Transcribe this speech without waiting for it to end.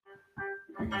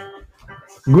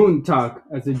Guten Tag,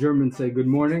 as the Germans say, good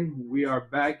morning. We are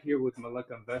back here with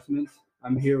Malaka Investments.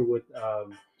 I'm here with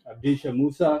Abdisha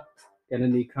Musa,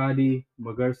 Kenani Kadi,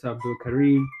 Magarsa Abdul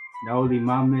Karim, Naoli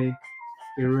Mame,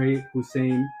 Ire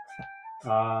Hussein,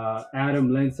 Adam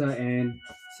Lensa, and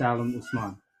Salim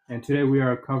Usman. And today we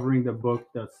are covering the book,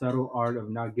 The Subtle Art of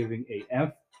Not Giving a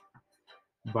F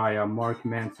by Mark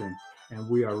Manson. And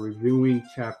we are reviewing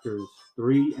chapters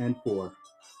 3 and 4.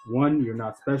 1, you're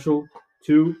not special.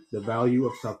 2, the value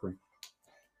of suffering.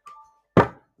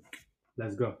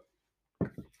 Let's go.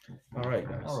 All right,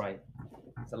 guys. All right.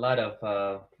 It's a lot of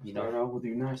Start out with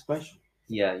you're not special.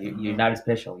 yeah, you're not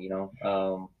special.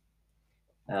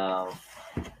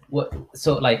 What?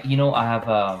 So like I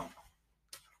have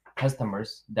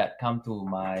customers that come to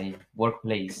my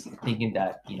workplace thinking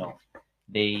that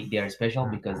they are special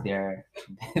because they're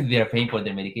paying for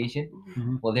their medication.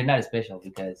 Mhm. Well, they're not special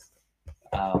because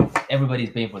everybody's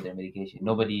paying for their medication.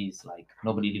 Nobody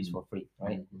lives for free,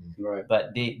 right? Right.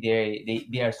 But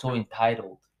they are so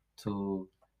entitled to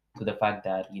the fact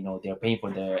that they're paying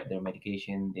for their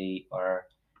medication. They are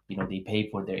they pay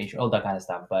for their insurance, all that kind of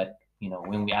stuff. But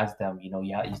when we ask them, you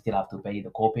still have to pay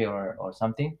the copay or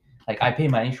something. Like, I pay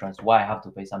my insurance, why I have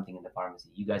to pay something in the pharmacy?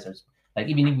 You guys are like,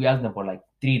 even if we ask them for like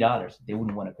 $3, they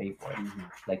wouldn't want to pay for it.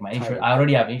 Like, my insurance, I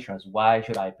already have insurance, why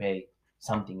should I pay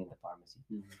something in the pharmacy?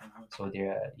 So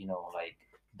they're like,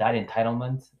 that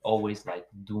entitlement always like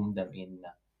doom them in.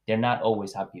 They're not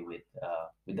always happy with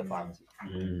the pharmacy.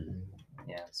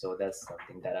 Yeah, so that's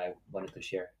something that I wanted to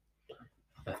share.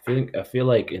 I feel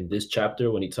like in this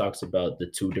chapter when he talks about the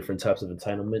two different types of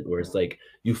entitlement, where it's like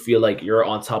you feel like you're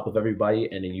on top of everybody,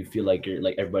 and then you feel like you're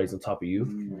like everybody's on top of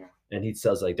you, and he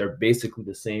says like they're basically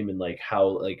the same in like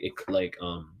how like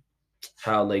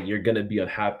you're gonna be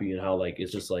unhappy and how like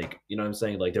it's just like what I'm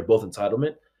saying, like they're both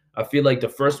entitlement. I feel like the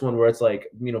first one where it's like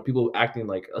people acting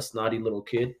like a snotty little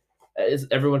kid, is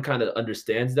everyone kind of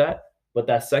understands that. But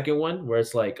that second one where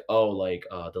it's like, oh, like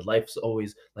life's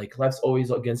always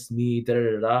against me, da da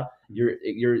da da.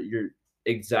 You're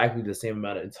exactly the same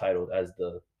amount of entitled as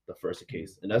the first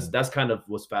case, and that's kind of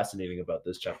what's fascinating about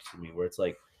this chapter to me, where it's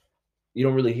like you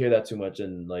don't really hear that too much,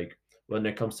 and like when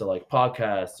it comes to like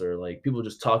podcasts or like people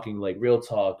just talking like real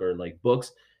talk or like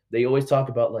books, they always talk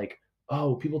about like,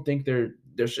 oh, people think they're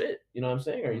shit, you know what I'm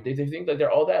saying, or they think that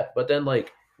they're all that, but then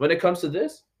like when it comes to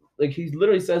this, like he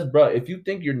literally says, bro, if you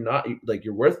think you're not like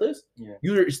you're worthless, Yeah.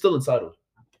 you're still entitled.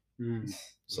 Mm.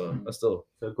 So that's still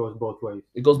So it goes both ways.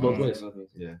 it goes both ways.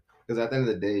 Yeah, because at the end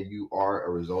of the day, you are a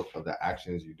result of the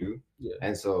actions you do. Yeah.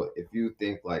 And so if you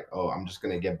think like, oh, I'm just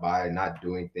gonna get by not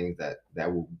doing things that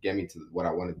will get me to what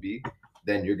I want to be,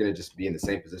 then you're gonna just be in the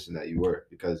same position that you were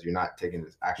because you're not taking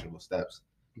these actionable steps.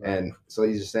 Right. And so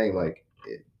he's just saying like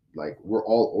we're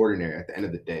all ordinary at the end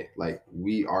of the day. Like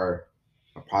we are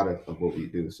a product of what we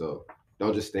do. So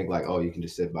don't just think like, oh, you can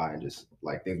just sit by and just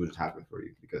like things will just happen for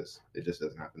you, because it just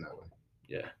doesn't happen that way.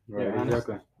 Yeah. Right. Yeah,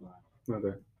 Exactly. honestly.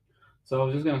 Okay. So I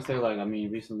was just gonna say, like, I mean,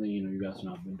 recently, you guys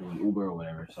know I've been doing Uber or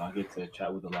whatever, so I get to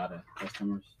chat with a lot of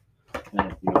customers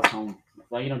and come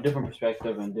like different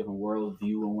perspective and different world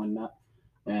view and whatnot.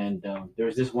 And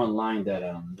there's this one line that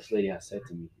this lady has said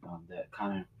to me that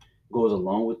kind of goes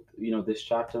along with this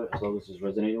chapter, as well as just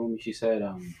resonated with me. She said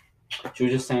she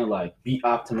was just saying like, be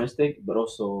optimistic, but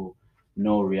also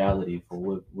know reality for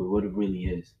what it really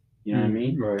is. You know what I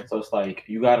mean? Right. So it's like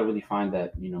you got to really find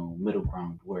that middle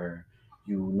ground where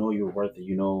you know your worth,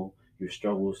 you know your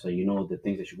struggles, so you know the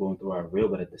things that you're going through are real,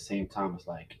 but at the same time, it's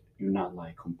like you're not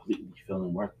like completely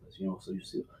feeling worthless, so you're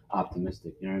still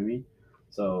optimistic. You know what I mean?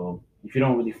 So if you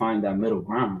don't really find that middle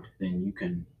ground, then you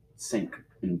can sink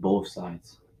in both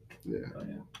sides. Yeah. So,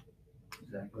 yeah.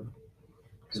 Exactly.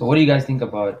 So what do you guys think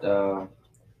about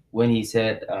when he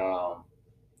said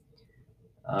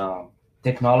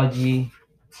technology?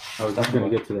 I was just gonna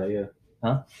get to that. Yeah.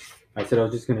 Huh? I said I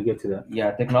was just gonna get to that.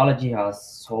 Yeah, technology has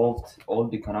solved all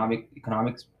the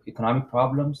economic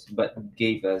problems, but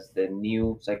gave us the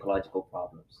new psychological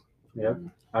problems. Yeah,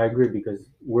 I agree, because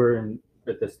we're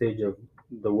at the stage of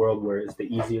the world where it's the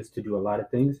easiest to do a lot of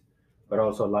things, but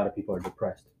also a lot of people are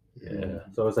depressed. Yeah.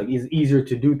 So it's like it's easier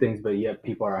to do things, but yet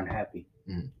people are unhappy.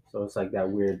 Mhm. So it's like that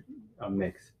weird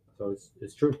mix. So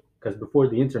it's true, because before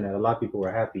the internet, a lot of people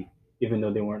were happy, even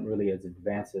though they weren't really as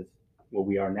advanced as what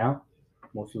we are now.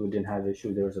 Most people didn't have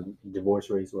issues. There was a divorce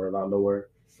rates were a lot lower,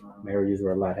 marriages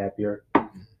were a lot happier.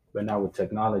 But now with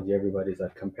technology, everybody's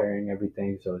like comparing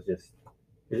everything. So it's just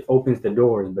it opens the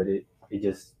doors, but it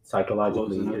just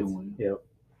psychologically Closes another it's one.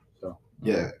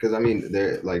 Yeah, because I mean,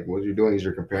 they're like what you're doing is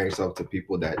you're comparing yourself to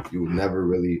people that you would never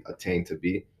really attain to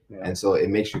be, Yeah. and so it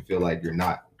makes you feel like you're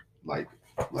not like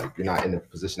like you're not in the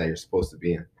position that you're supposed to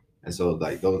be in. And so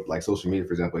like those like social media,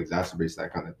 for example, exacerbates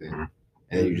that kind of thing. And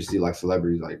then you just see like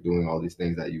celebrities like doing all these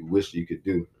things that you wish you could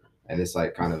do, and it's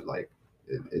like kind of like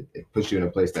it puts you in a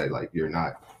place that like you're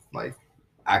not like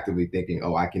actively thinking,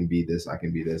 oh, I can be this, I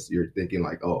can be this. You're thinking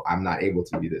like, oh, I'm not able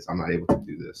to be this, I'm not able to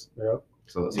do this. Yep.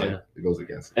 So it's like it goes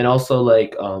against. And also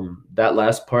like that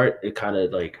last part, it kind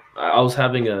of like I was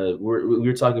having we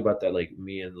were talking about that, like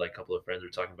me and like a couple of friends were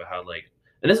talking about how like,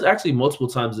 and this is actually multiple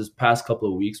times this past couple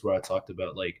of weeks where I talked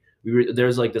about like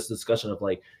there's like this discussion of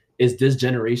like, is this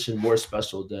generation more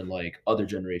special than like other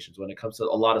generations when it comes to a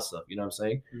lot of stuff, you know what I'm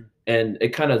saying? And it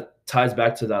kind of ties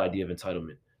back to that idea of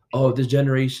entitlement. Oh, this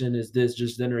generation is this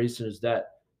generation is that.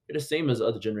 You're the same as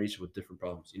other generation with different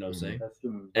problems, you know what I'm saying? That's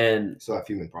true. And You still have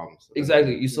human problems.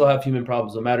 exactly, you still have human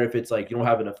problems, no matter if it's like you don't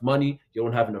have enough money, you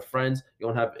don't have enough friends,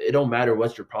 it don't matter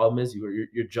what your problem is,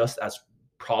 you're just as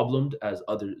problemed as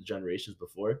other generations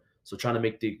before. So trying to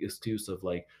make the excuse of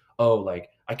like, oh,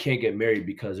 like I can't get married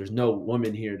because there's no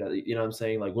woman here that, you know what I'm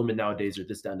saying, like women nowadays are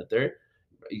this, that, and the third,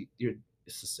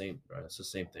 it's the same, right? It's the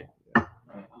same thing.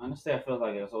 Honestly, I feel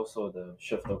like it's also the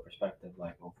shift of perspective,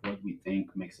 like of what we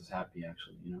think makes us happy,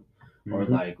 actually, you know, or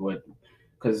like what,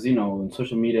 because you know, in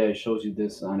social media it shows you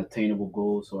this unattainable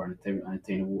goals or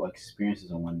unattainable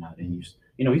experiences and whatnot, and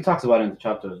you know, he talks about it in the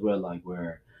chapter as well, like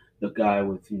where the guy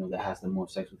with that has the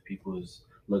most sex with people is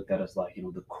looked at as like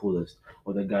the coolest,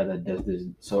 or the guy that does this.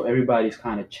 So everybody's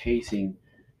kind of chasing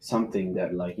something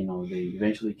that like they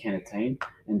eventually can't attain,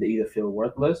 and they either feel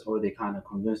worthless or they kind of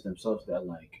convince themselves that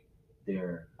like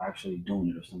they're actually doing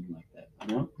it or something like that,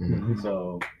 you know? Mhm.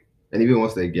 So And even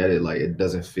once they get it, like it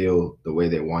doesn't feel the way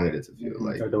they wanted it to feel.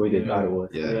 Like Or the way they thought it was.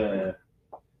 Yeah.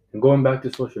 And going back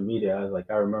to social media,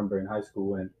 I remember in high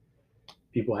school when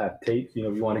people have tapes.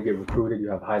 If you want to get recruited, you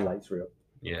have highlights reel.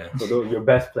 Yeah. So those your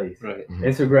best place. Right.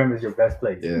 Instagram is your best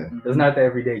place. Yeah. It's not the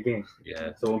everyday game.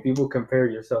 Yeah. So when people compare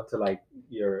yourself to like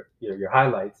your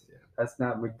highlights, that's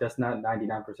not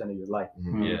 99% of your life.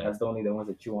 Mhm. Yeah. That's only the ones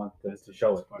that you want to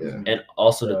show it. Yeah. And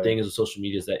also the Right. thing is with social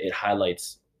media is that it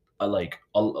highlights like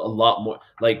a lot more,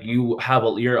 like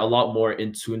you're a lot more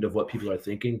in tune of what people are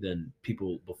thinking than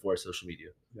people before social media.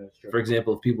 That's true. For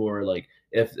example, if people were like,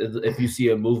 if you see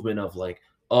a movement of like,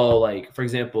 oh, like for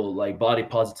example, like body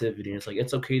positivity, and it's like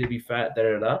it's okay to be fat, da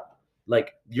da da.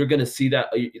 Like you're gonna see that,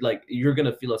 like you're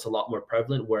gonna feel it's a lot more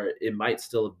prevalent. Where it might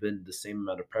still have been the same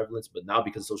amount of prevalence, but now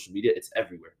because of social media, it's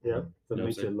everywhere. Yeah. So You it know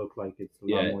makes what I'm it look like it's a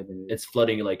Yeah, lot more than it is. It's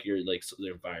flooding like your the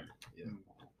environment.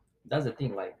 That's the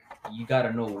thing. Like you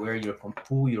gotta know where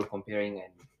who you're comparing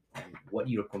and what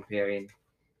you're comparing,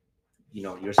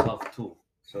 yourself to.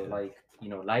 So like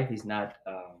life is not.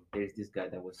 There's this guy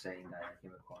that was saying that I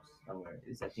came across somewhere.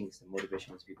 I think it's a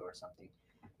motivational speaker or something.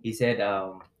 He said,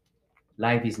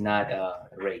 life is not a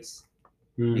race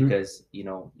Mhm. because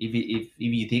if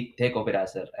you take of it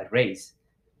as a race,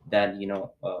 then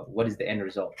what is the end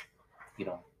result?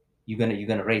 You're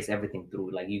gonna race everything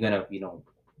through. Like you're gonna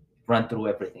run through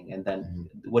everything, and then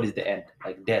what is the end?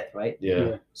 Like death, right?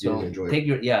 Yeah. So You enjoy take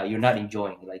you're not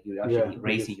enjoying, like you're actually Yeah,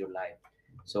 racing because- your life.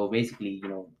 So basically,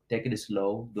 take it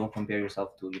slow. Don't compare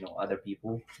yourself to other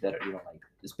people that are like,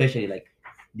 especially like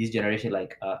this generation.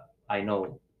 Like I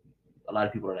know a lot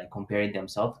of people are like comparing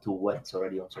themselves to what's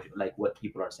already on social, like what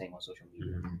people are saying on social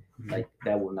media. Like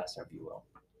that will not serve you well.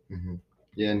 Mhm.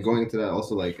 Yeah, and going into that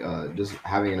also like just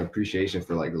having an appreciation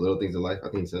for like the little things in life. I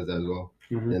think he says that as well.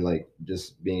 Mhm. And like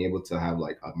just being able to have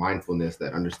like a mindfulness,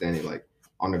 that understanding like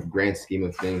on a grand scheme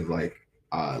of things, like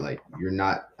you're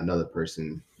not another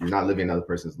person, you're not living another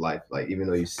person's life. Like even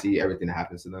though you see everything that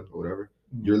happens to them or whatever,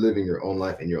 you're living your own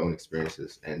life and your own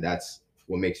experiences, and that's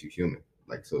what makes you human.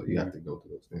 Like so you have to go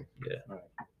through those things.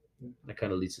 That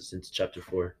kind of leads us into chapter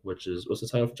 4, which is, what's the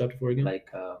title for chapter 4 again?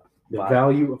 Like The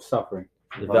value of suffering.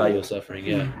 The value of suffering.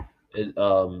 Yeah.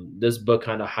 This book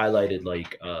kind of highlighted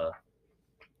like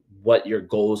what your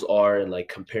goals are, and like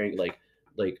comparing like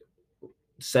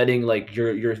setting like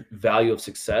your value of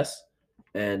success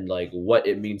and like what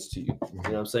it means to you. You know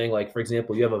what I'm saying? Like for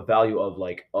example, you have a value of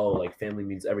like, oh, like family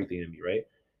means everything to me, right?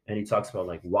 And he talks about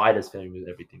like, why does family mean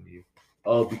everything to you?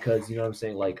 Oh, because you know what I'm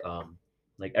saying, like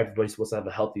everybody's supposed to have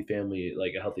a healthy family,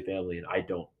 and I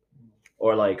don't.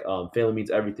 Or like family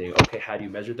means everything. Okay, how do you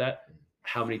measure that?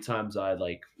 How many times I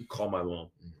like call my mom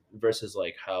versus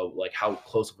like how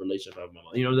close of a relationship I have with my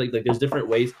mom. You know, like there's different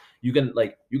ways you can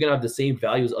have the same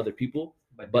value as other people,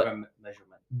 but but different measurement.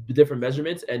 different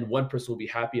measurements, and one person will be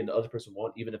happy and the other person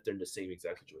won't, even if they're in the same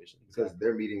exact situation. Because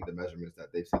they're meeting the measurements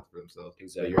that they've set for themselves.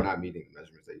 Exactly. But you're not meeting the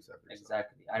measurements that you set for yourself.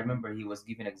 Exactly. I remember he was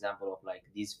giving an example of like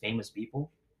these famous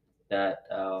people that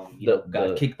The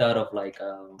got kicked out of like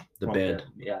the from band.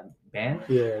 band,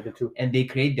 Yeah, the two. and they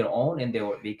create their own, and they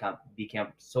became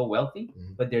so wealthy,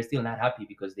 Mhm. but they're still not happy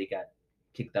because they got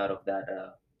kicked out of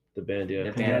that The band, yeah, the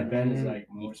And band. that band is like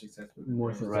more successful. than More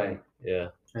theirs. successful. Right. yeah,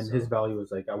 And So- his value was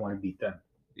like, I want to beat them.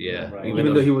 yeah. Right.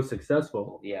 Even though he was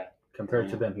successful, Yeah, compared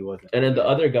to them, he wasn't. and then the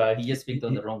other guy, he just picked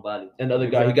on the wrong value. and the other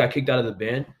guy, he got kicked out of the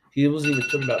band. He wasn't even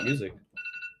tripping about music.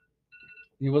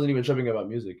 He wasn't even tripping about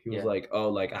music. He was Yeah. like, oh,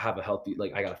 like I have a healthy,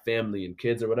 like I got a family and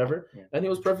kids or whatever, Yeah. and he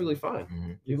was perfectly fine.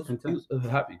 Mhm. He was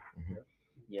happy.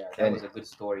 Yeah, that And- was a good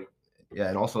story. Yeah,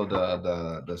 and also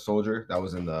the soldier that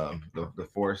was in the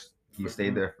force, he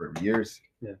stayed there for years.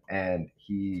 Yeah. And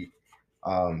he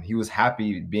was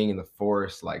happy being in the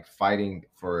force, like fighting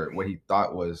for what he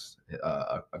thought was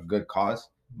a good cause.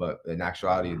 But in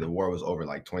actuality, the war was over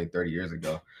like 20, 30 years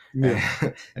ago. Yeah.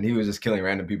 And he was just killing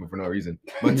random people for no reason.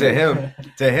 But to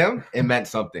him, it meant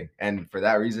something. And for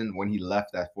that reason, when he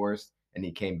left that forest and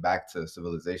he came back to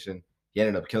civilization, he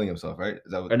ended up killing himself, right?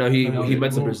 Is that what I know he No, he he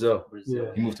went to moved Brazil.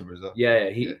 Yeah. he moved to Brazil? Yeah,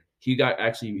 Yeah. he got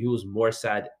actually he was more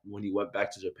sad when he went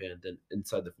back to Japan than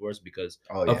inside the forest because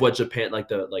Oh, yeah. of what Japan what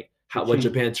change.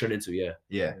 Japan turned into. Yeah,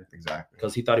 Yeah, exactly.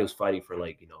 because he thought he was fighting for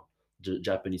like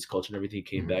Japanese culture and everything. He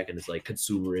came Mhm. back and it's like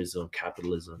consumerism,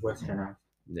 capitalism. Westernized.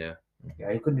 Yeah,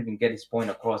 Yeah, he couldn't even get his point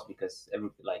across because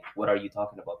what are you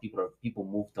talking about? People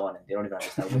moved on and they don't even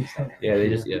understand what he's talking about. yeah, they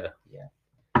just yeah.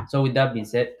 So with that being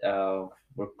said,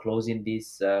 we're closing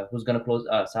this. Who's gonna close?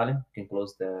 Salim can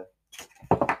close the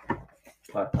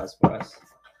podcast for us.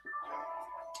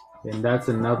 And that's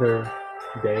another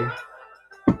day.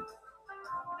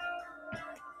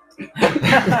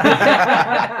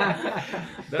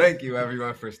 Thank you,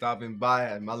 everyone, for stopping by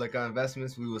at Malika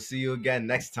Investments. We will see you again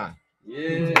next time.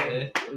 Yeah.